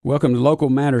Welcome to Local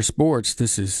Matter Sports.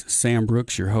 This is Sam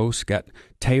Brooks, your host. Got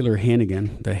Taylor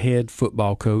Hennigan, the head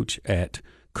football coach at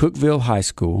Cookeville High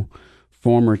School,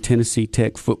 former Tennessee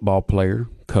Tech football player,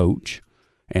 coach,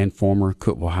 and former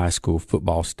Cookeville High School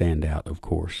football standout, of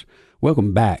course.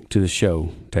 Welcome back to the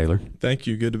show, Taylor. Thank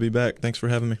you. Good to be back. Thanks for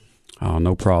having me. Oh,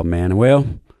 no problem, man.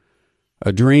 Well,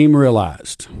 a dream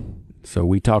realized. So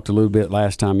we talked a little bit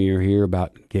last time you were here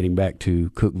about getting back to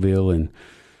Cookeville and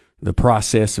the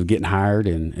process of getting hired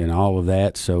and all of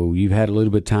that. So you've had a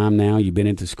little bit of time now. You've been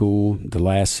into school the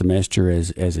last semester as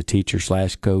a teacher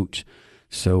 / coach.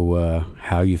 So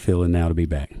how are you feeling now to be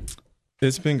back?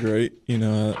 It's been great.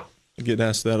 I get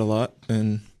asked that a lot.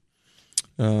 And,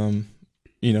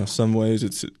 some ways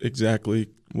it's exactly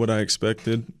what I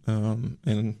expected. And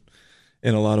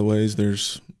in a lot of ways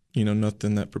there's,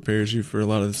 nothing that prepares you for a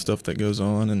lot of the stuff that goes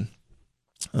on. And,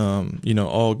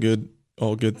 all good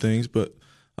things, but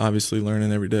obviously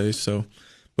learning every day. So,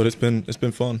 but it's been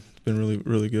fun. It's been really,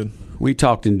 really good. We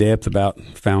talked in depth about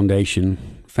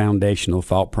foundational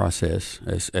thought process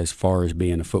as far as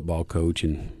being a football coach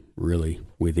and really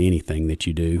with anything that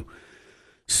you do.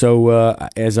 So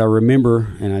as I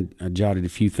remember, and I jotted a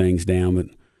few things down, but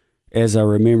as I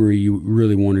remember, you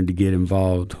really wanted to get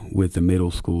involved with the middle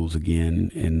schools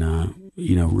again and,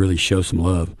 really show some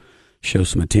love, show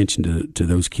some attention to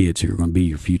those kids who are going to be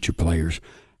your future players.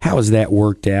 How has that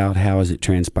worked out? How has it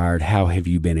transpired? How have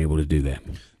you been able to do that?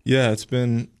 Yeah, it's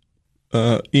been,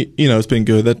 it's been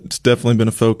good. That's definitely been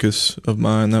a focus of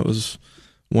mine. That was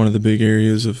one of the big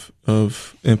areas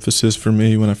of emphasis for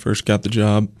me when I first got the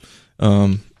job.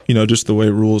 Just the way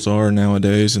rules are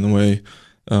nowadays and the way,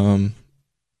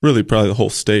 really probably the whole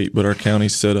state, but our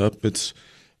county's set up. It's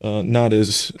not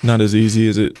as easy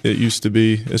as it used to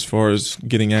be as far as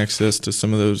getting access to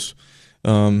some of those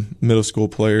middle school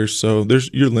players. So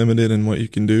you're limited in what you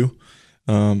can do.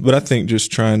 But I think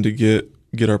just trying to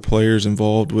get our players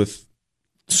involved with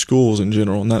schools in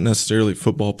general, not necessarily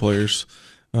football players,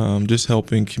 just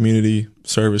helping community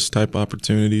service type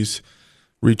opportunities,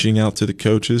 reaching out to the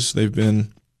coaches. They've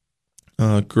been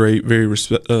great, very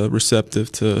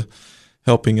receptive to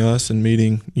helping us and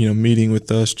meeting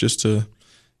with us just to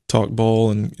talk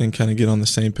ball and kind of get on the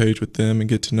same page with them and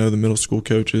get to know the middle school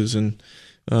coaches and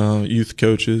youth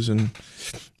coaches. And,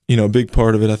 a big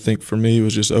part of it, I think, for me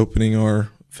was just opening our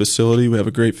facility. We have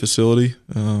a great facility,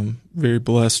 very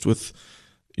blessed with,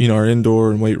 our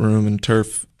indoor and weight room and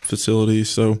turf facility.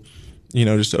 So,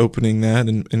 just opening that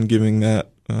and giving them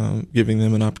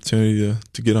an opportunity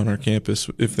to get on our campus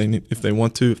if they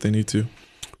need to.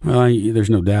 Well, there's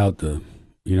no doubt the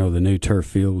new turf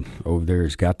field over there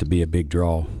has got to be a big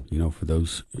draw, for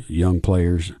those young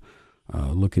players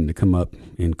looking to come up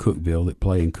in Cookeville that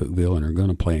play in Cookeville and are going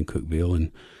to play in Cookeville. And,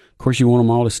 of course, you want them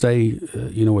all to stay,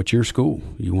 at your school.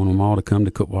 You want them all to come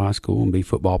to Cookeville High School and be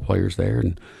football players there,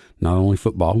 and not only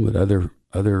football but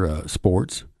other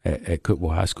sports at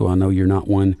Cookeville High School. I know you're not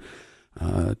one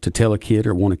to tell a kid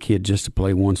or want a kid just to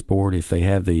play one sport if they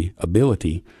have the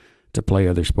ability to play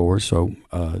other sports. So,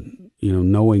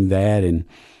 knowing that and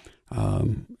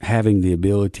having the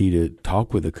ability to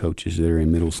talk with the coaches that are in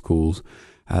middle schools.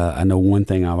 I know one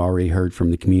thing I've already heard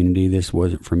from the community. This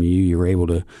wasn't from you. You were able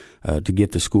to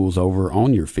get the schools over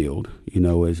on your field,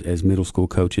 as middle school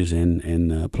coaches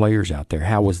and players out there.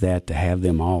 How was that to have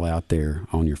them all out there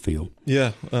on your field?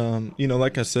 Yeah,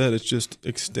 like I said, it's just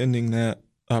extending that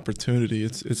opportunity.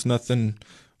 It's nothing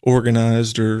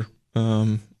organized or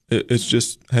it's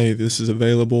just, hey, this is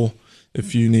available.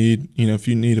 If you need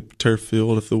a turf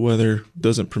field, if the weather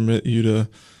doesn't permit you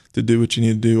to do what you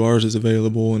need to do, ours is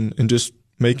available, and just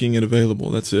making it available.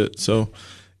 That's it. So,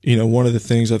 one of the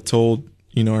things I've told,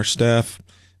 our staff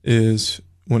is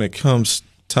when it comes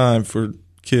time for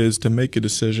kids to make a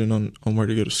decision on where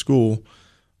to go to school,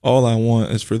 all I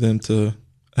want is for them to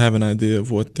have an idea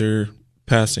of what they're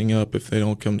passing up if they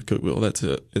don't come to Cookeville. That's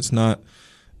it. It's not,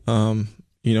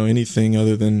 anything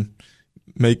other than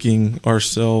making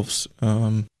ourselves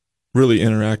really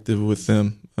interactive with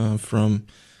them from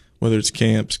whether it's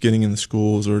camps, getting in the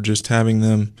schools, or just having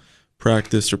them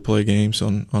practice or play games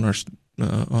on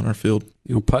our field.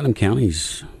 Putnam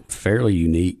County's fairly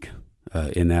unique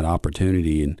in that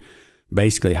opportunity, and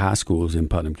basically high schools in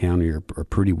Putnam County are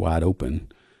pretty wide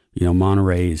open.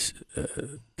 Monterey is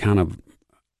kind of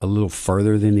a little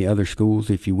further than the other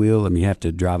schools, if you will. I mean, you have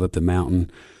to drive up the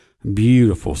mountain.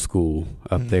 Beautiful school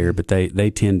up there, but they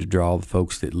tend to draw the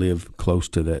folks that live close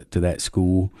to that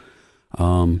school.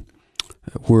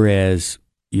 Whereas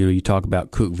you talk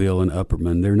about Cookeville and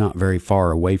Upperman, they're not very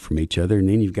far away from each other. And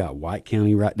then you've got White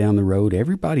County right down the road.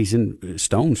 Everybody's in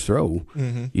stone's throw,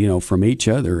 from each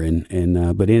other.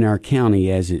 But in our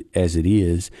county, as it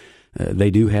is,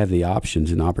 they do have the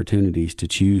options and opportunities to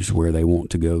choose where they want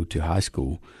to go to high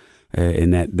school.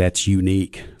 And that's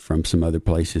unique from some other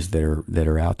places that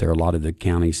are out there. A lot of the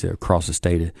counties across the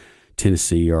state of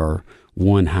Tennessee are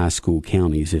one high school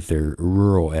counties if they're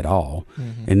rural at all.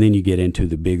 And then you get into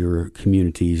the bigger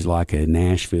communities like a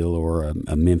Nashville or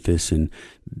a Memphis, and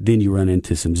then you run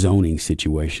into some zoning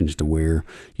situations to where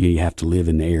you have to live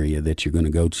in the area that you're going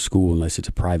to go to school unless it's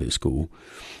a private school.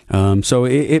 So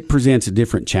it presents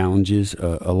different challenges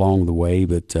along the way,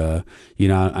 but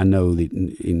I know that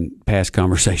in past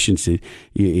conversations, that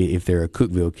if they're a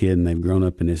Cookeville kid and they've grown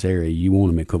up in this area, you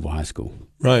want them at Cookeville High School.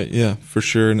 Right, yeah, for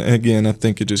sure. And again, I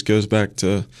think it just goes back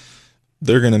to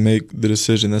they're going to make the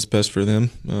decision that's best for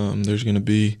them. There's going to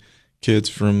be kids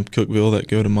from Cookeville that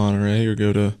go to Monterey or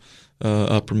go to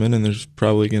Upperman, and there's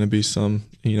probably going to be some,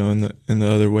 in the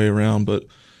other way around. But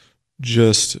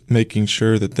just making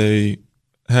sure that they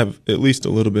have at least a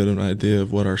little bit of an idea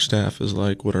of what our staff is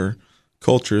like, what our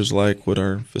culture is like, what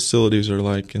our facilities are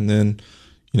like, and then,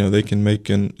 they can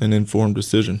make an informed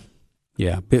decision.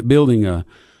 Yeah, building a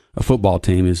football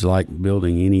team is like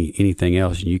building anything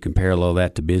else, and you can parallel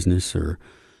that to business or,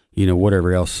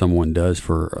 whatever else someone does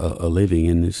for a living,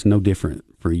 and it's no different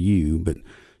for you. But,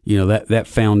 that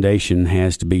foundation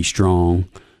has to be strong.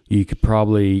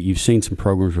 You've seen some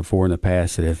programs before in the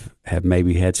past that have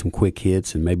maybe had some quick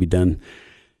hits and maybe done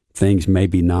things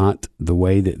maybe not the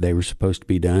way that they were supposed to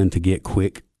be done to get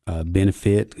quick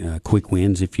benefit, quick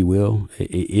wins, if you will,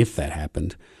 if that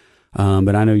happened.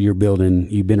 But I know you've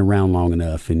been around long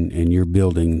enough, and you're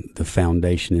building the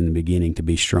foundation in the beginning to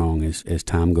be strong as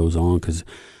time goes on, because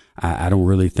I don't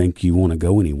really think you want to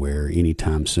go anywhere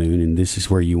anytime soon, and this is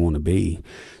where you want to be.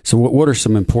 So what are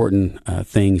some important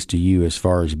things to you as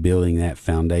far as building that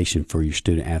foundation for your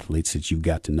student athletes that you've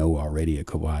got to know already at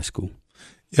Cookeville High School?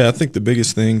 Yeah, I think the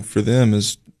biggest thing for them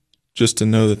is just to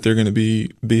know that they're going to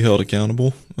be held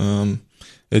accountable.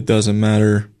 It doesn't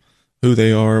matter who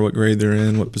they are, what grade they're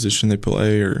in, what position they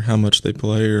play, or how much they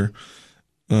play, or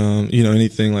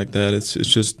anything like that. It's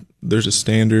just there's a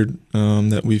standard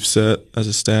that we've set as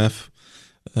a staff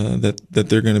that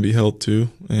they're going to be held to,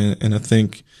 and I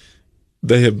think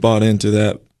they have bought into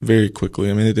that very quickly.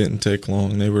 I mean, it didn't take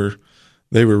long. They were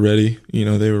ready.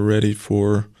 They were ready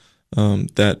for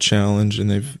that challenge, and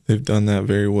they've done that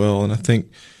very well. And I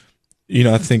think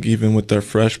even with our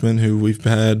freshmen who we've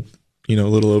had a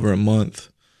little over a month,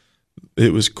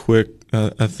 it was quick.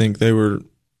 I think they were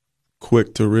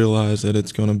quick to realize that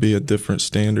it's going to be a different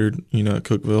standard, at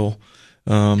Cookeville,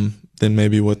 than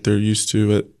maybe what they're used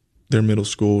to at their middle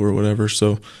school or whatever.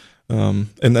 So, and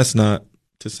that's not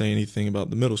to say anything about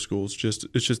the middle school. It's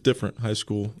just different. High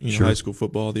school, Sure. High school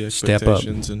football, the Step up.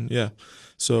 expectations, and yeah.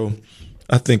 So,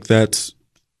 I think that's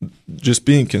just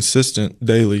being consistent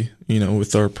daily,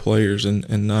 with our players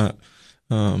and not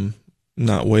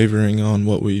wavering on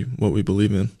what we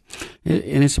believe in.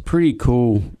 And it's a pretty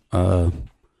cool,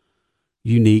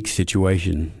 unique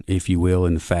situation, if you will,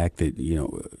 in the fact that,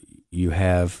 you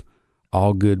have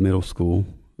All Good Middle School,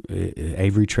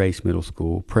 Avery Trace Middle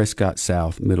School, Prescott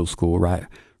South Middle School,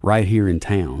 right here in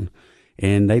town,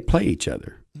 and they play each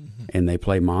other. And they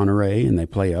play Monterey and they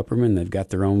play Upperman. They've got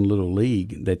their own little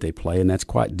league that they play, and that's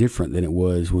quite different than it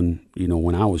was when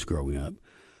I was growing up.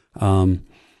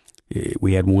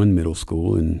 We had one middle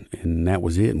school, and that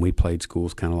was it. And we played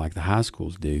schools kind of like the high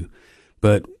schools do.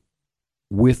 But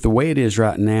with the way it is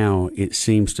right now, it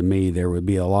seems to me there would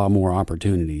be a lot more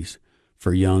opportunities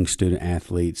for young student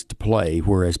athletes to play,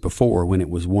 whereas before, when it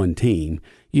was one team,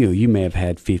 you may have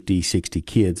had 50, 60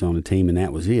 kids on a team, and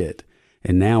that was it.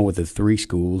 And now with the three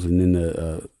schools, and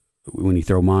then when you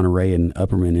throw Monterey and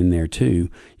Upperman in there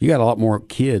too, you got a lot more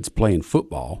kids playing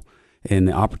football, and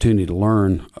the opportunity to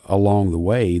learn along the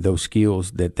way those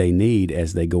skills that they need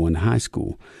as they go into high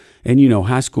school. And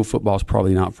high school football is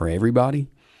probably not for everybody,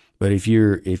 but if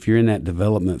you're in that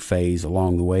development phase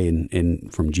along the way,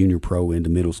 and from junior pro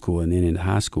into middle school and then into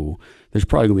high school, there's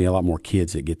probably going to be a lot more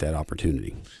kids that get that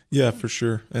opportunity. Yeah, for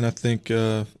sure. And I think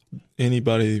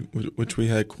anybody, which we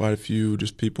had quite a few,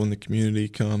 just people in the community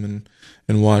come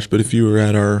and watch. But if you were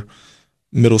at our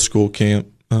middle school camp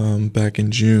back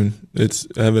in June, it's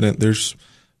evident there's,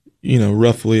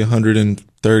 roughly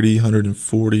 130,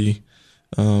 140,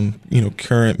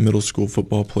 current middle school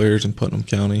football players in Putnam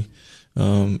County.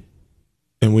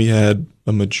 And we had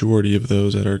a majority of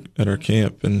those at our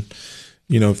camp. And,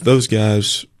 if those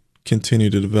guys continue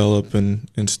to develop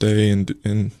and stay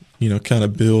and kind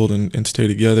of build and stay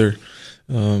together,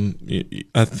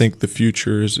 I think the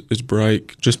future is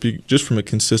bright. Just from a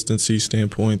consistency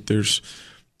standpoint, there's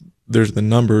the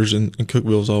numbers, and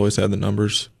Cookeville's always had the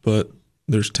numbers, but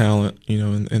there's talent,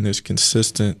 and there's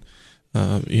consistent,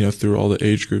 through all the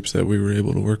age groups that we were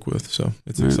able to work with. So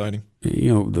it's exciting.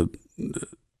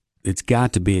 It's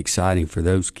got to be exciting for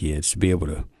those kids to be able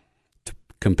to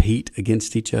compete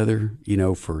against each other,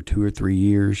 for 2 or 3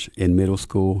 years in middle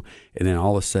school, and then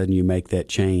all of a sudden you make that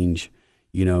change,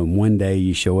 and one day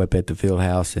you show up at the field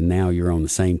house and now you're on the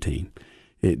same team.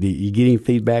 You get any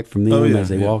feedback from them as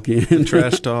they walk in?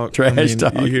 Trash talk.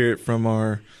 Talk. You hear it from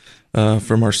our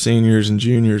seniors and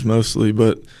juniors mostly,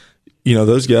 but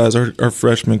those guys, our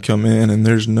freshmen come in and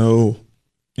there's no,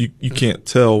 you can't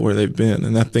tell where they've been,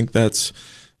 and I think that's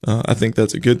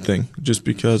a good thing, just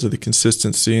because of the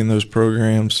consistency in those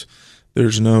programs.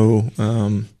 There's no,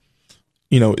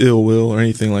 ill will or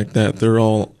anything like that. They're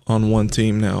all on one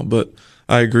team now. But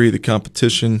I agree, the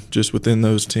competition just within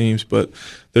those teams, but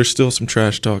there's still some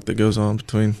trash talk that goes on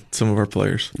between some of our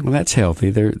players. Well, that's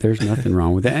healthy. There's nothing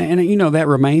wrong with that. And, that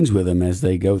remains with them as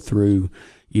they go through,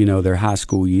 their high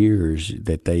school years,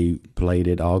 that they played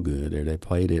at Allgood, or they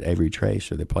played at Avery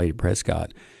Trace, or they played at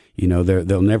Prescott.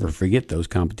 They'll never forget those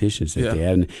competitions that they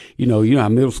had. And, how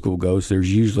middle school goes.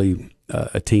 There's usually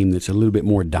a team that's a little bit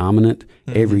more dominant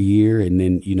every year. And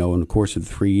then, in the course of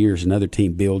 3 years, another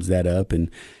team builds that up. And,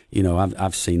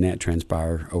 I've seen that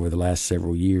transpire over the last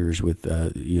several years with,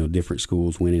 different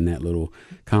schools winning that little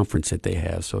conference that they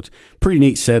have. So it's a pretty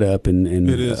neat setup, and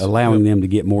allowing them to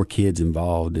get more kids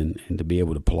involved and to be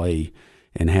able to play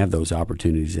and have those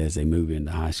opportunities as they move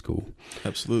into high school.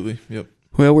 Absolutely. Yep.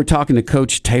 Well, we're talking to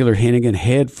Coach Taylor Hennigan,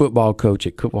 head football coach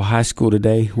at Cookeville High School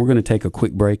today. We're going to take a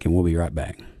quick break, and we'll be right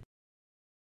back.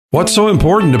 What's so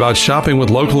important about shopping with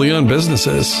locally owned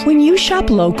businesses? When you shop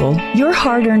local, your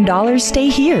hard-earned dollars stay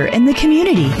here in the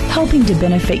community, helping to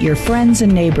benefit your friends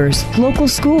and neighbors, local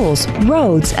schools,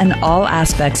 roads, and all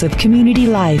aspects of community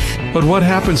life. But what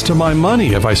happens to my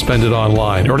money if I spend it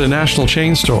online or at a national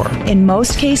chain store? In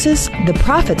most cases, the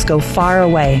profits go far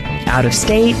away, out of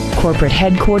state, corporate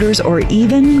headquarters, or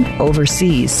even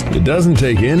overseas. It doesn't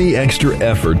take any extra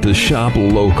effort to shop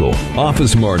local.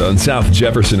 Office Mart on South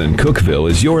Jefferson and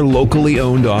Cookeville is your locally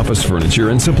owned office furniture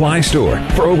and supply store.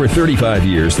 For over 35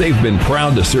 years, they've been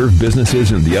proud to serve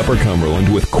businesses in the Upper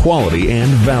Cumberland with quality and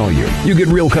value. You get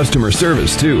real customer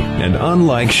service too, and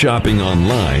unlike shopping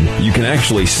online, you can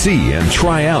actually see and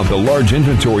try out the large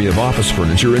inventory of office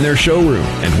furniture in their showroom.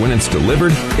 And when it's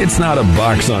delivered, it's not a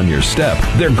box on your step.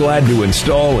 They're glad to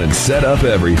install and set up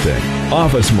everything.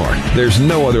 Office Mart. There's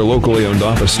no other locally owned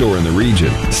office store in the region.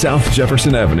 South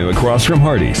Jefferson Avenue across from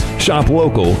Hardee's. Shop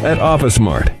local at Office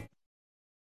Mart.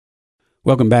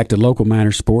 Welcome back to Local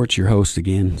Matters Sports. Your host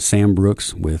again, Sam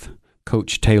Brooks, with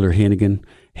Coach Taylor Hennigan,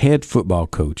 head football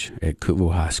coach at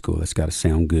Cookeville High School. That's got to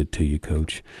sound good to you,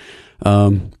 Coach.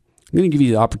 I'm going to give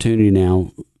you the opportunity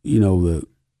now.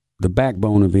 The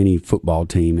backbone of any football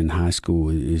team in high school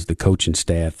is the coaching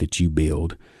staff that you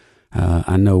build.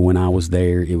 I know when I was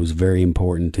there, it was very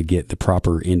important to get the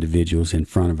proper individuals in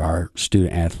front of our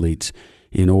student athletes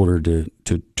in order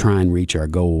to try and reach our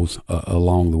goals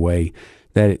along the way.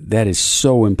 That is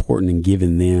so important in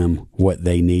giving them what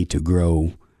they need to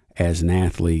grow as an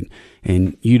athlete,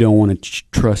 and you don't want to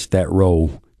trust that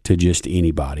role to just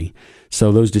anybody.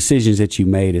 So those decisions that you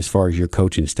made as far as your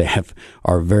coaching staff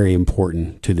are very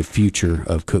important to the future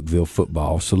of Cookeville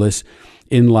football. So let's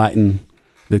enlighten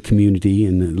the community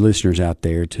and the listeners out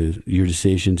there to your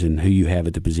decisions and who you have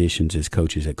at the positions as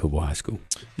coaches at Cookeville High School.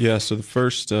 Yeah, so the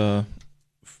first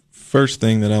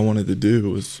thing that I wanted to do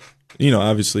was,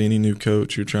 obviously any new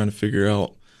coach, you're trying to figure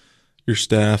out your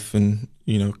staff and,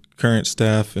 current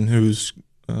staff and who's,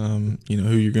 who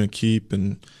you're going to keep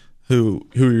and who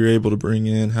you're able to bring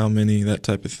in, how many, that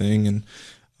type of thing. And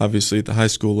obviously at the high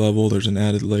school level, there's an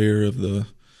added layer of the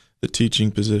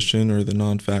teaching position or the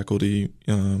non-faculty,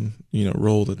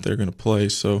 role that they're going to play.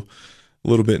 So a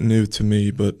little bit new to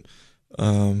me, but,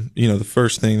 the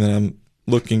first thing that I'm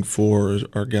looking for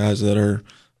are guys that are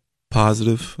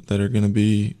positive, that are going to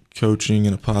be coaching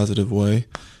in a positive way.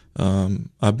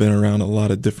 I've been around a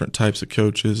lot of different types of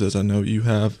coaches, as I know you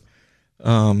have.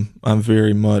 I'm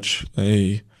very much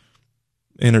a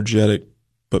energetic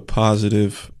but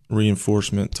positive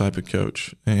reinforcement type of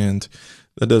coach, and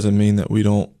that doesn't mean that we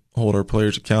don't hold our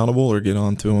players accountable or get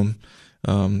on to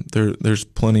them. There's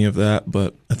plenty of that,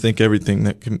 but I think everything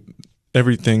that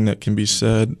can be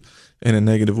said in a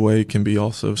negative way can be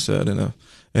also said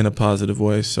in a positive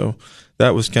way. So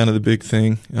that was kind of the big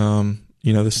thing.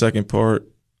 The second part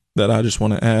that I just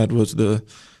want to add was the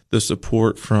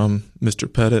support from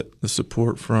Mr. Pettit, the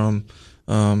support from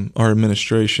our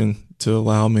administration to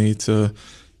allow me to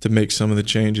make some of the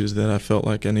changes that I felt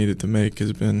like I needed to make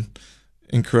has been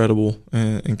incredible,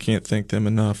 and can't thank them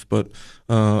enough. But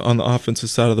on the offensive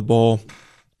side of the ball,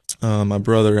 my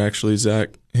brother, actually, Zach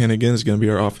Hennigan, is going to be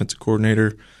our offensive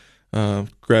coordinator.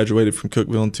 Graduated from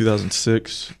Cookeville in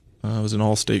 2006. Was an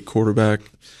all-state quarterback.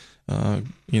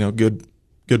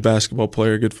 Good basketball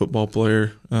player, good football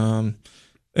player. And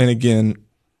again,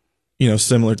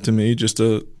 similar to me, just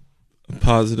a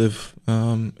positive,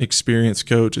 experienced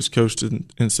coach. Has coached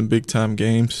in some big-time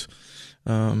games.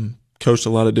 Coached a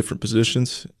lot of different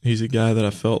positions. He's a guy that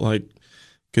I felt like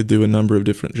could do a number of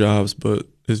different jobs, but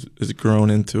has grown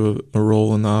into a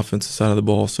role in the offensive side of the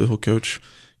ball. So he'll coach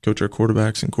our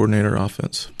quarterbacks and coordinate our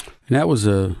offense. And that was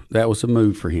a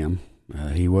move for him.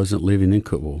 He wasn't living in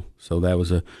Cookeville, so that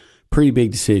was a pretty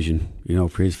big decision,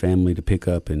 for his family to pick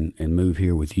up and move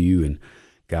here with you. And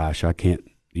gosh, I can't,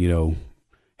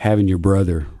 having your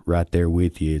brother right there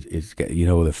with you, it's got,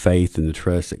 the faith and the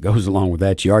trust that goes along with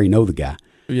that. You already know the guy.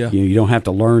 Yeah. You don't have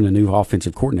to learn a new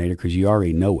offensive coordinator because you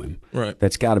already know him. Right.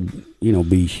 That's got to,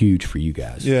 be huge for you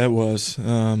guys. Yeah, it was.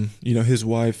 His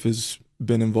wife has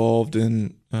been involved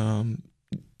in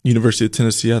University of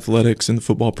Tennessee athletics and the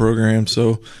football program,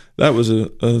 so that was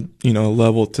a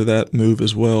level to that move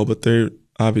as well. But they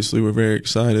obviously were very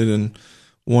excited, and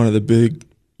one of the big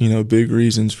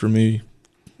reasons for me,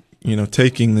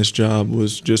 taking this job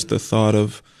was just the thought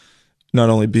of not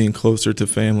only being closer to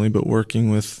family, but working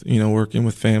with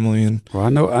family. And well,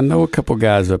 I know a couple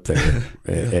guys up there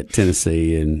at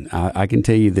Tennessee, and I can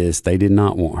tell you this: they did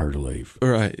not want her to leave.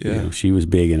 Right? Yeah, she was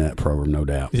big in that program, no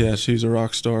doubt. Yeah, she's a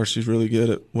rock star. She's really good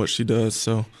at what she does.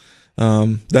 So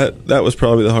that was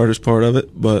probably the hardest part of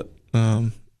it. But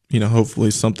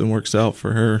hopefully something works out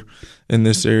for her in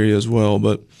this area as well.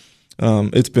 But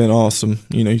it's been awesome.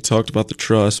 You talked about the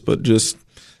trust, but just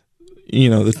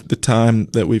the time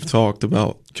that we've talked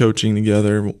about coaching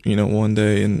together, one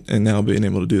day and now being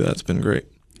able to do that's been great.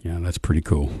 Yeah, that's pretty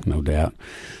cool, no doubt.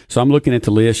 So I'm looking at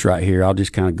the list right here. I'll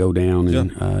just kind of go down.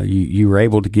 And you were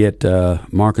able to get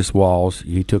Marcus Walls.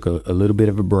 He took a little bit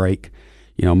of a break.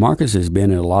 Marcus has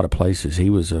been in a lot of places. He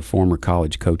was a former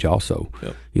college coach also,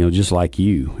 just like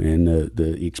you. And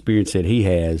the experience that he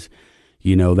has,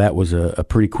 that was a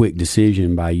pretty quick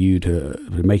decision by you to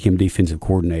make him defensive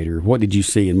coordinator. What did you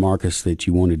see in Marcus that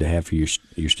you wanted to have for your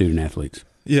student athletes?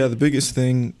 Yeah, the biggest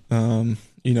thing, that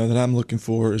I'm looking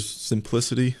for is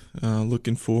simplicity,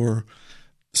 looking for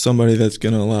somebody that's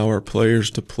going to allow our players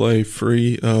to play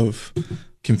free of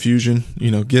confusion,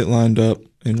 get lined up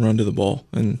and run to the ball.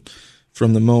 And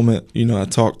from the moment, I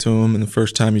talk to him and the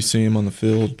first time you see him on the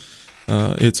field,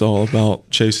 it's all about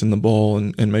chasing the ball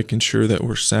and making sure that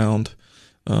we're sound.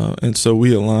 And so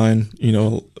we align,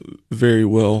 very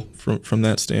well from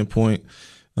that standpoint.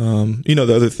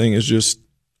 The other thing is just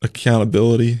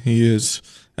accountability. He is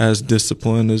as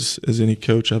disciplined as any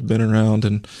coach I've been around,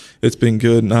 and it's been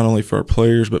good not only for our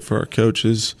players but for our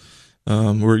coaches.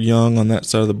 We're young on that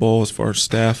side of the ball as far as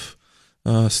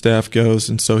staff goes,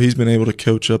 and so he's been able to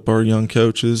coach up our young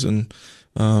coaches, and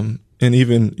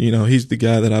even he's the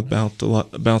guy that I bounced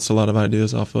a lot of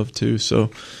ideas off of too.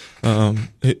 So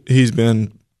he's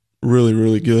been really,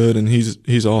 really good, and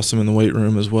he's awesome in the weight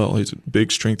room as well. He's a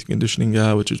big strength and conditioning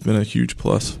guy, which has been a huge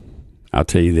plus. I'll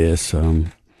tell you this,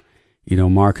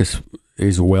 Marcus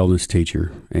is a wellness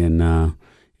teacher, and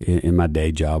in my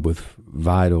day job with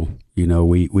Vital,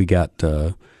 we got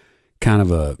kind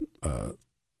of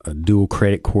a dual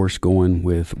credit course going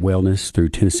with wellness through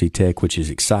Tennessee Tech, which is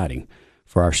exciting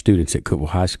for our students at Cookeville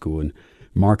High School. And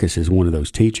Marcus is one of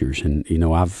those teachers, and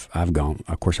I've gone.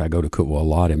 Of course, I go to Cookeville a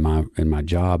lot in my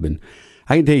job, and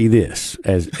I can tell you this: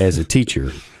 as a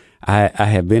teacher, I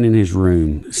have been in his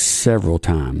room several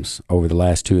times over the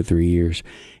last 2 or 3 years,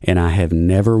 and I have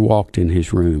never walked in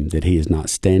his room that he is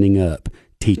not standing up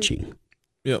teaching.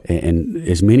 Yep. And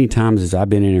as many times as I've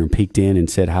been in there and peeked in and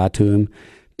said hi to him,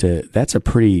 that's a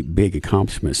pretty big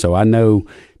accomplishment. So I know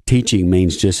teaching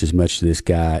means just as much to this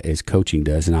guy as coaching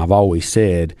does, and I've always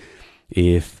said,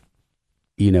 if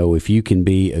you can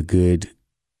be a good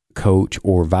coach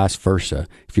or vice versa,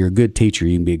 if you're a good teacher,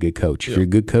 you can be a good coach. If you're a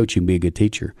good coach, you can be a good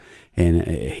teacher. And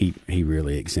he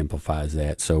really exemplifies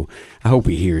that. So I hope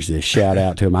he hears this. Shout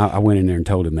out to him. I went in there and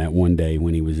told him that one day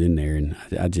when he was in there, and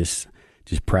I just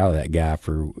proud of that guy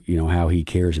for how he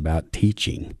cares about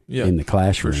teaching in the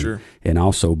classroom, for sure. And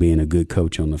also being a good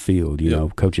coach on the field.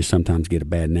 Coaches sometimes get a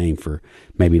bad name for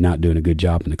maybe not doing a good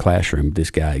job in the classroom. But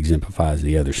this guy exemplifies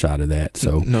the other side of that.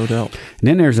 So no doubt. And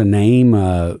then there's a name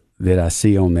that I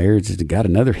see on there. It's got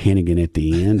another Hennigan at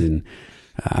the end, and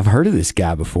I've heard of this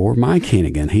guy before, Mike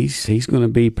Hennigan. He's going to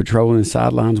be patrolling the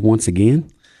sidelines once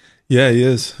again. Yeah, he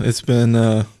is. It's been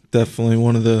definitely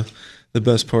one of the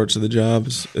best parts of the job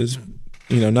is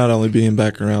not only being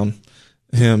back around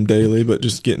him daily, but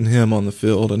just getting him on the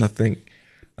field. And I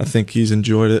think he's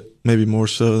enjoyed it, maybe more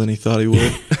so than he thought he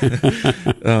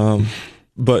would.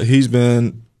 But he's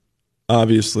been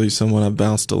obviously someone I've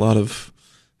bounced a lot of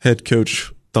head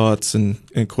coach thoughts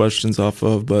and questions off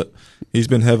of, but he's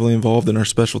been heavily involved in our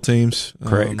special teams.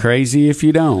 Crazy if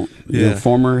you don't. Yeah.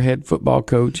 Former head football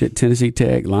coach at Tennessee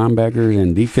Tech, linebacker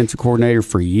and defensive coordinator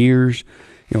for years.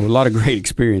 A lot of great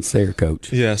experience there,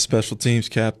 Coach. Yeah, special teams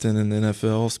captain in the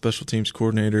NFL, special teams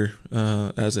coordinator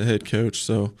as a head coach.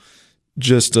 So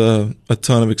just a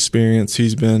ton of experience.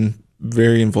 He's been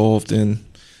very involved in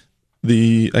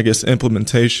the,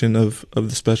 implementation of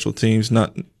the special teams,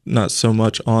 not so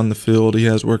much on the field. He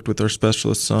has worked with our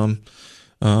specialists some,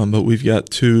 but we've got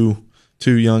two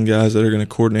young guys that are going to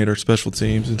coordinate our special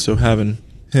teams. And so having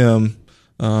him,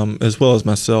 as well as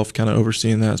myself, kind of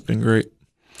overseeing that has been great.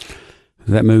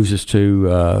 That moves us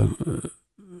to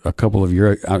a couple of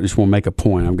your – I just want to make a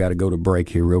point. I've got to go to break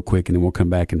here real quick, and then we'll come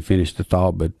back and finish the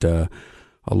thought. But a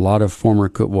lot of former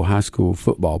Cookeville High School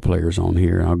football players on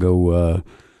here. I'll go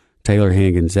Taylor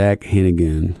Hennigan, Zach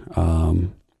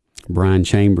Hennigan, Brian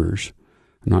Chambers.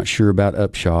 I'm not sure about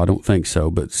Upshaw. I don't think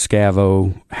so. But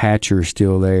Scavo, Hatcher is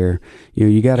still there.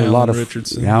 You got a lot of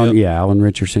Richardson. Alan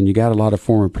Richardson. You got a lot of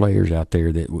former players out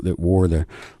there that wore the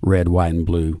red, white, and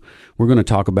blue. We're going to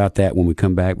talk about that when we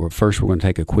come back. But first, we're going to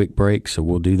take a quick break, so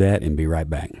we'll do that and be right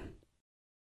back.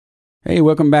 Hey,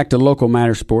 welcome back to Local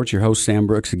Matter Sports. Your host, Sam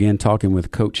Brooks, again talking with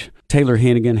Coach Taylor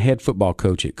Hennigan, head football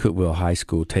coach at Cookeville High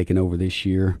School, taking over this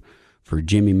year for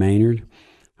Jimmy Maynard.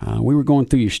 We were going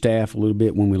through your staff a little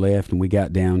bit when we left, and we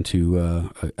got down to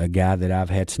a guy that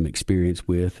I've had some experience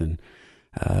with. And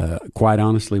quite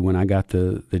honestly, when I got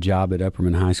the job at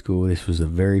Upperman High School, this was the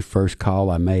very first call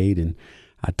I made, and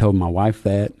I told my wife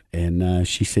that, and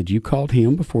she said, "You called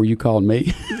him before you called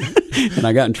me." And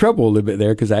I got in trouble a little bit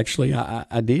there because actually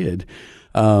I did.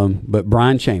 But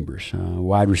Brian Chambers,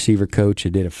 wide receiver coach,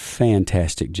 did a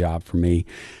fantastic job for me.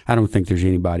 I don't think there's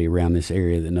anybody around this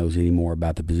area that knows any more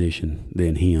about the position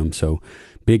than him. So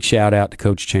big shout out to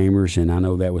Coach Chambers, and I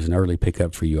know that was an early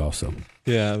pickup for you also.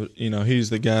 Yeah, he's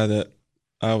the guy that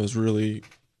I was really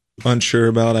unsure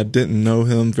about. I didn't know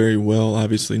him very well,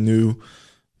 obviously knew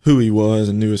who he was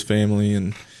and knew his family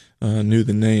and knew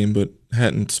the name, but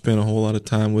hadn't spent a whole lot of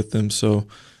time with him. So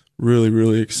really,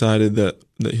 really excited that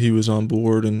he was on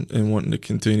board and wanting to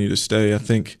continue to stay. I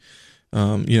think,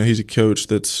 he's a coach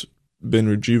that's been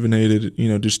rejuvenated,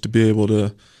 just to be able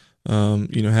to,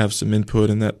 have some input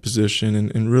in that position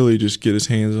and really just get his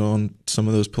hands on some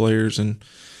of those players. And,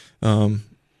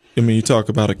 you talk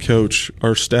about a coach,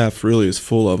 our staff really is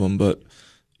full of them, but,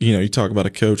 you talk about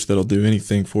a coach that'll do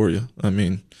anything for you.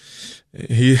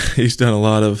 He's done a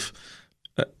lot of,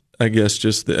 I guess,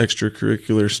 just the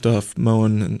extracurricular stuff,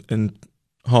 mowing and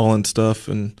hauling stuff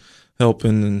and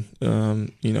helping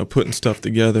and, putting stuff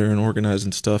together and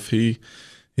organizing stuff. He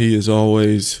is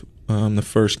always the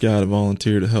first guy to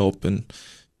volunteer to help, and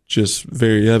just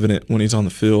very evident when he's on the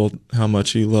field how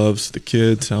much he loves the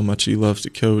kids, how much he loves to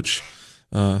coach.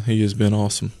 He has been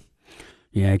awesome.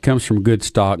 Yeah, it comes from good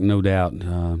stock, no doubt.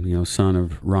 Son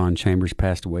of Ron Chambers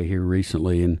passed away here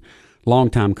recently, and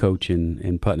longtime coach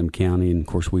in Putnam County, and of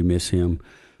course we miss him.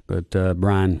 But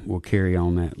Brian will carry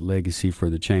on that legacy for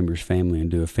the Chambers family and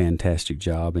do a fantastic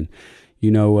job. And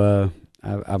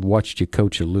I've watched you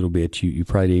coach a little bit. You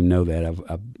probably didn't even know that.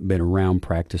 I've been around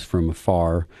practice from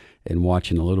afar and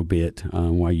watching a little bit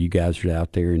while you guys are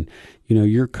out there. And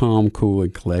you're calm, cool,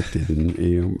 and collected.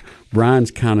 And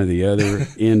Brian's kind of the other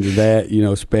end of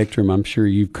that spectrum. I'm sure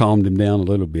you've calmed him down a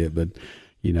little bit, but.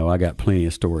 I got plenty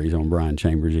of stories on Brian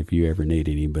Chambers if you ever need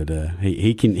any, but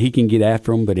he can get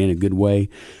after them, but in a good way.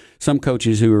 Some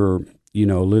coaches who are,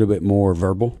 a little bit more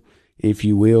verbal, if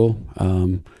you will,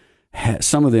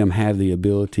 some of them have the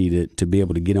ability to be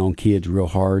able to get on kids real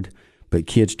hard, but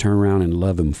kids turn around and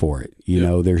love them for it.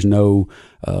 There's no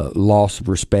loss of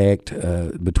respect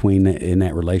in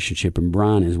that relationship, and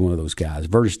Brian is one of those guys.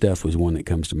 Vertus Duff was one that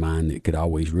comes to mind that could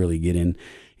always really get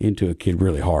into a kid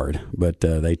really hard, but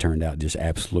they turned out just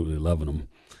absolutely loving them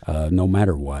no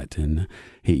matter what. And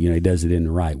he does it in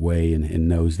the right way and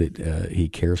knows that he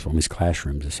cares for them. His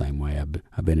classroom's the same way.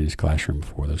 I've been in his classroom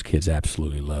before. Those kids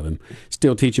absolutely love him.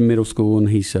 Still teaching middle school, and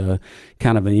he's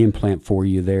kind of an implant for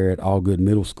you there at Allgood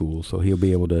Middle School, so he'll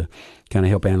be able to kind of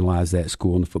help analyze that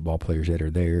school and the football players that are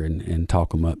there and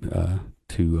talk them up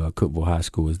to Cookeville High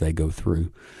School as they go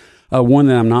through. One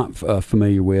that I'm not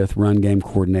familiar with, run game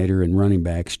coordinator and running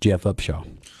backs, Jeff Upshaw.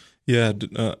 Yeah,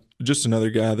 just another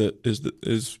guy that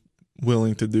is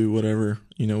willing to do whatever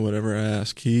I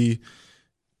ask. He,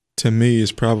 to me,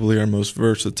 is probably our most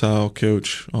versatile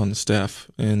coach on the staff,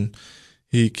 and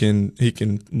he can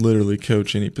literally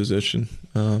coach any position.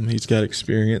 He's got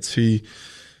experience. We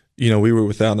were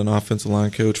without an offensive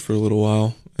line coach for a little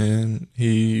while, and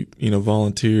he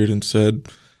volunteered and said,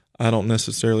 I don't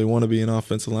necessarily want to be an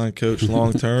offensive line coach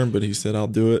long term, but he said, I'll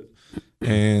do it.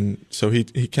 And so he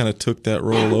kind of took that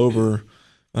role over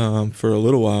for a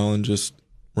little while and just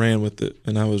ran with it.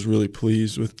 And I was really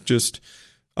pleased with just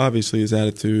obviously his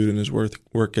attitude and his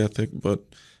work ethic, but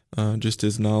just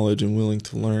his knowledge and willing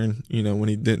to learn, when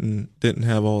he didn't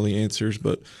have all the answers.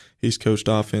 But he's coached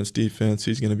offense, defense.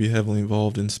 He's going to be heavily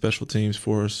involved in special teams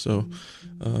for us. So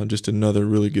just another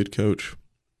really good coach.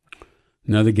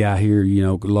 Another guy here,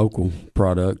 local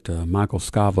product, Michael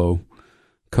Scavo,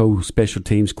 co-special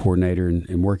teams coordinator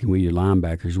and working with your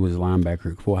linebackers, was a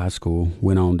linebacker at Fort High School,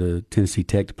 went on to Tennessee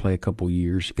Tech to play a couple of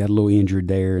years, got a little injured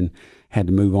there and had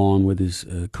to move on with his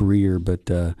career,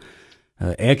 but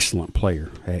excellent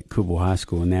player at Cookeville High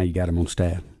School, and now you got him on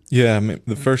staff. Yeah,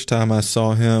 the first time I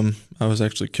saw him, I was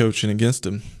actually coaching against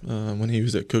him when he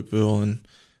was at Cookeville, and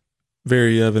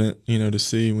very evident, to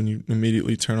see when you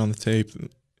immediately turn on the tape,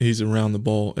 he's around the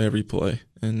ball every play,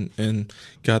 and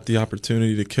got the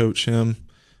opportunity to coach him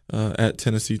at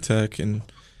Tennessee Tech. And,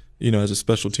 as a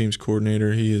special teams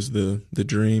coordinator, he is the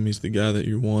dream. He's the guy that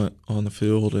you want on the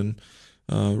field, and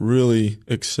really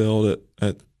excelled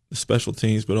at the special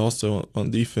teams, but also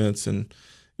on defense. And,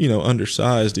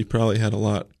 undersized, he probably had a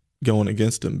lot going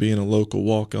against him. Being a local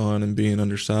walk-on and being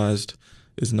undersized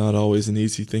is not always an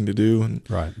easy thing to do. And,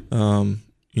 right.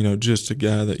 Just a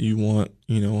guy that you want,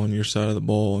 on your side of the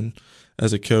ball. And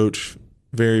as a coach,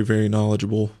 very, very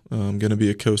knowledgeable, going to be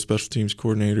a co-special teams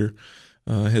coordinator,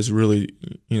 has really,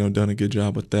 done a good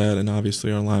job with that. And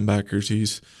obviously our linebackers,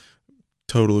 he's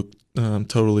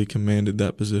totally commanded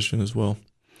that position as well.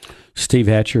 Steve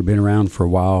Hatcher, been around for a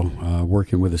while,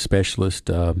 working with a specialist.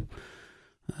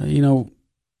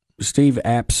 Steve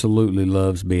absolutely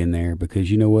loves being there because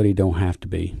you know what? He don't have to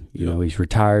be. He's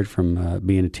retired from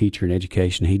being a teacher in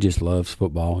education. He just loves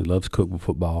football. He loves Cookeville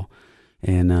football.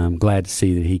 And I'm glad to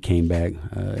see that he came back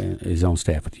and is on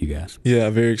staff with you guys. Yeah,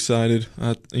 very excited.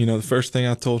 The first thing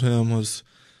I told him was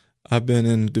I've been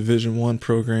in Division I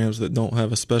programs that don't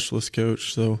have a specialist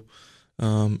coach, so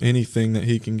anything that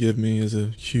he can give me is a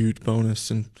huge bonus.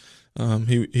 And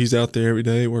he's out there every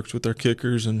day, works with our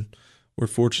kickers, and we're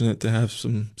fortunate to have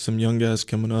some young guys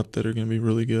coming up that are going to be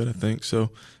really good, I think.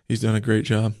 So he's done a great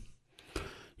job.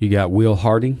 You got Will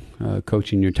Harding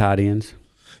coaching your tight ends.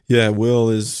 Yeah, Will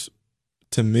is,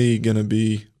 to me, going to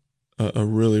be a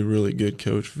really, really good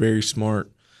coach. Very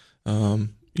smart.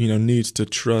 Needs to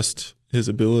trust his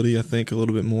ability, I think, a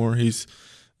little bit more. He's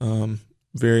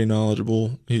very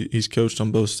knowledgeable. He's coached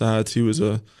on both sides. He was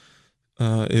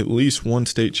at least one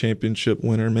state championship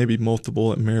winner, maybe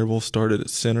multiple at Maryville, started at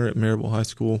center at Maryville High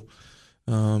School,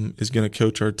 is going to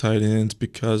coach our tight ends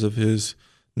because of his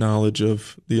knowledge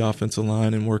of the offensive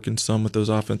line and working some with those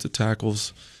offensive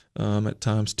tackles at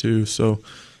times too. So,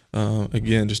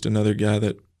 again, just another guy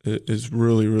that is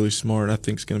really, really smart. I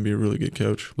think is going to be a really good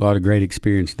coach. A lot of great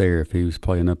experience there. If he was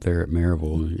playing up there at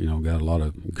Maryville, got a lot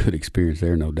of good experience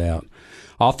there, no doubt.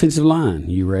 Offensive line,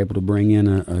 you were able to bring in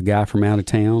a guy from out of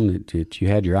town that you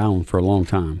had your eye on for a long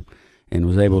time and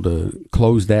was able to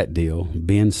close that deal.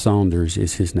 Ben Saunders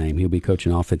is his name. He'll be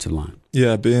coaching offensive line.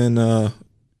 Yeah, Ben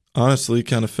honestly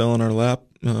kind of fell in our lap.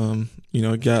 We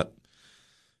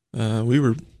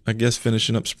were, I guess,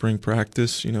 finishing up spring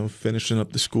practice, finishing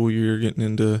up the school year,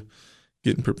 getting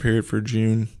prepared for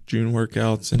June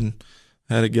workouts, and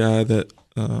had a guy that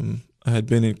I had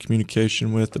been in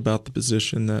communication with about the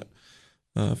position that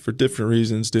for different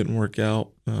reasons didn't work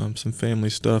out, some family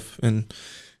stuff, and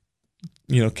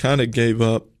kind of gave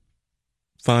up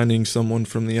finding someone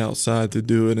from the outside to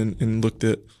do it, and looked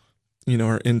at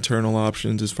our internal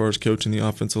options as far as coaching the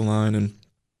offensive line. And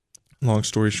long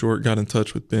story short, got in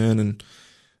touch with Ben and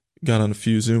got on a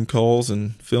few Zoom calls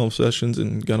and film sessions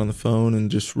and got on the phone and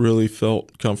just really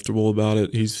felt comfortable about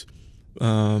it. He's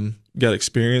got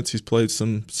experience. He's played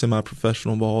some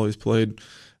semi-professional ball. He's played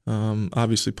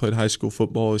obviously played high school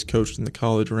football. He's coached in the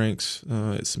college ranks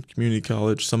at some community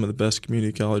college, some of the best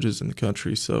community colleges in the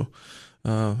country. So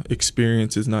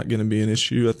experience is not going to be an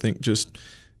issue. I think just,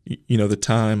 the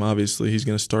time, obviously he's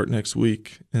going to start next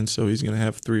week. And so he's going to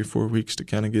have 3 or 4 weeks to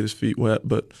kind of get his feet wet,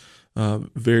 but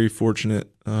very fortunate.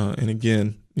 And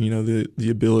again, the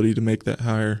ability to make that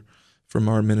hire from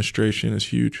our administration is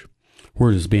huge.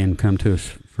 Where does Ben come to us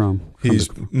from? He's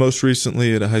most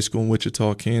recently at a high school in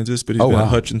Wichita, Kansas, but he's been at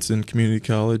Hutchinson Community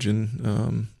College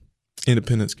and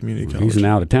Independence Community College. He's an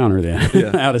out-of-towner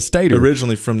then, out-of-stater.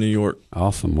 Originally from New York.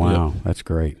 Awesome. Wow, That's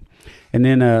great. And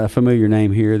then a familiar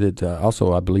name here that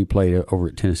also I believe played over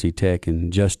at Tennessee Tech,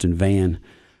 and Justin Van,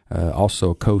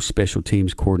 also co-special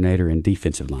teams coordinator and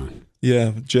defensive line.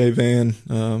 Yeah, Jay Van,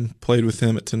 played with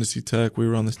him at Tennessee Tech. We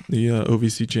were on the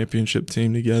OVC championship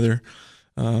team together.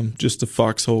 Just a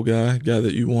foxhole guy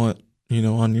that you want,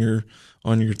 on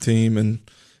your team, and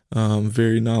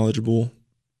very knowledgeable,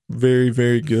 very,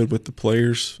 very good with the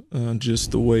players.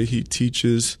 Just the way he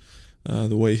teaches,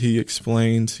 the way he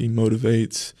explains, he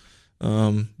motivates.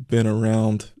 Been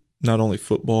around not only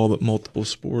football but multiple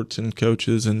sports and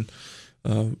coaches, and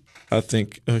I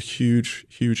think a huge,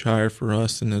 huge hire for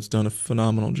us, and has done a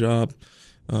phenomenal job.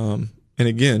 And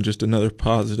again, just another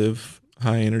positive,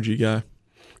 high-energy guy.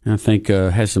 And I think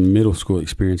has some middle school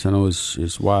experience. I know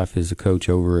his wife is a coach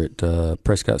over at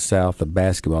Prescott South of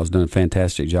basketball. Has done a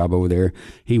fantastic job over there.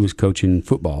 He was coaching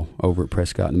football over at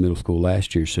Prescott in the middle school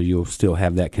last year, so you'll still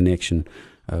have that connection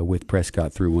with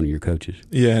Prescott through one of your coaches.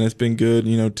 Yeah, and it's been good,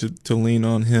 to lean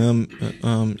on him,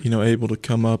 able to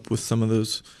come up with some of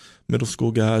those middle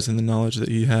school guys, and the knowledge that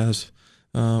he has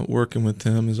working with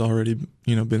them has already,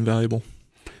 been valuable.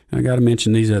 And I got to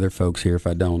mention these other folks here. If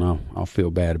I don't, I'll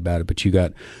feel bad about it. But you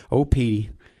got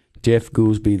Petey, Jeff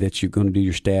Goolsby, that you're going to do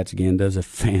your stats again, does a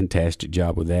fantastic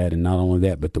job with that. And not only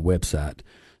that, but the website.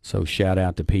 So shout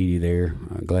out to Petey there.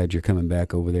 Glad you're coming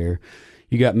back over there.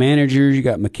 You got managers. You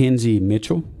got Mackenzie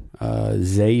Mitchell,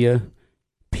 Zaya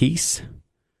Peace,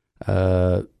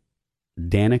 Danica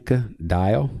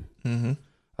Dial,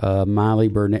 Miley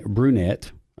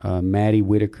Brunette, Maddie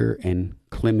Whitaker, and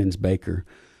Clemens Baker.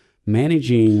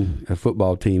 Managing a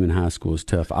football team in high school is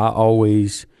tough. I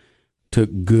always took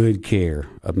good care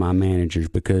of my managers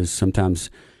because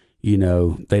sometimes, they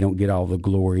don't get all the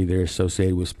glory they're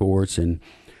associated with sports, and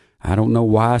I don't know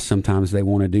why sometimes they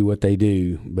want to do what they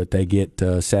do, but they get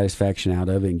satisfaction out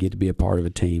of it and get to be a part of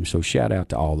a team. So shout out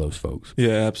to all those folks.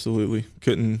 Yeah, absolutely.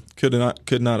 Could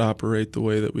not operate the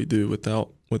way that we do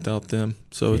without them.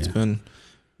 So it's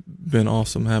been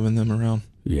awesome having them around.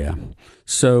 Yeah.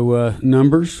 So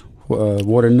numbers.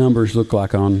 What do numbers look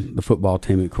like on the football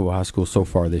team at Cookeville High School so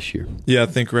far this year? Yeah, I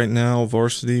think right now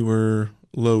varsity we're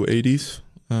low 80s,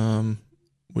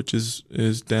 which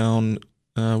is down.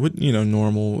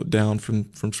 Normal down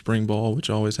from spring ball, which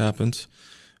always happens.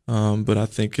 But I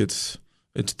think it's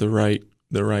the right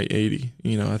 80.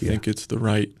 I think it's the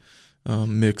right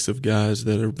mix of guys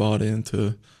that are bought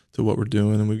into what we're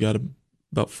doing, and we've got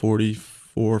about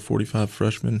 45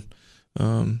 freshmen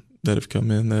that have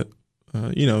come in that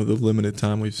the limited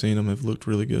time we've seen them have looked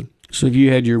really good. So if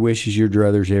you had your wishes, your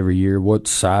druthers every year, what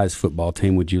size football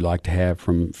team would you like to have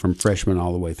from freshmen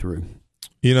all the way through?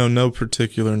 No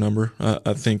particular number.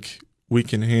 I think we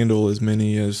can handle as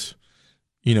many as,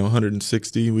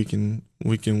 160. We can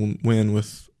win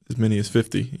with as many as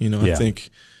 50. I think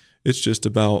it's just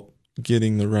about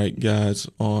getting the right guys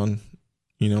on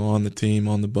the team,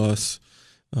 on the bus.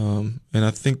 And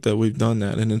I think that we've done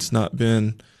that. And it's not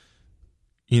been,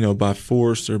 by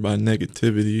force or by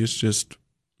negativity. It's just,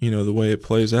 the way it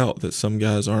plays out that some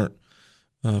guys aren't,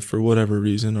 for whatever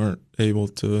reason, aren't able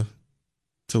to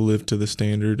live to the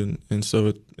standard, and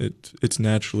so it's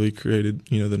naturally created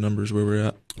the numbers where we're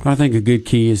at. I think a good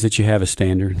key is that you have a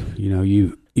standard. You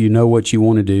know what you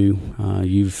want to do.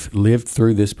 You've lived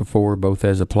through this before, both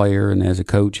as a player and as a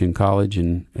coach in college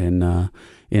and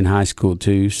in high school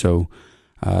too. So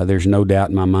there's no doubt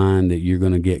in my mind that you're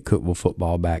going to get Cookeville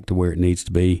football back to where it needs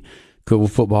to be. Cookeville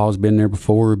football has been there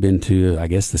before. Been to the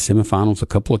semifinals a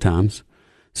couple of times.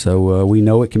 So we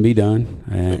know it can be done,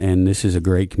 and this is a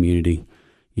great community.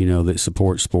 That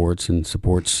supports sports and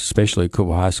supports, especially at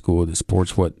Cookeville High School, that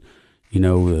supports what,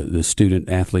 the student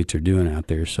athletes are doing out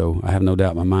there. So I have no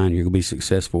doubt in my mind you're going to be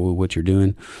successful with what you're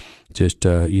doing. Just,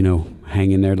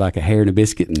 hang in there like a hare in a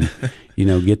biscuit and,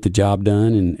 get the job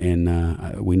done.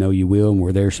 And we know you will, and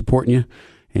we're there supporting you.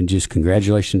 And just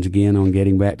congratulations again on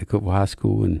getting back to Cookeville High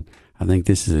School. And I think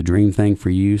this is a dream thing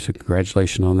for you. So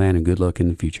congratulations on that, and good luck in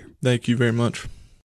the future. Thank you very much.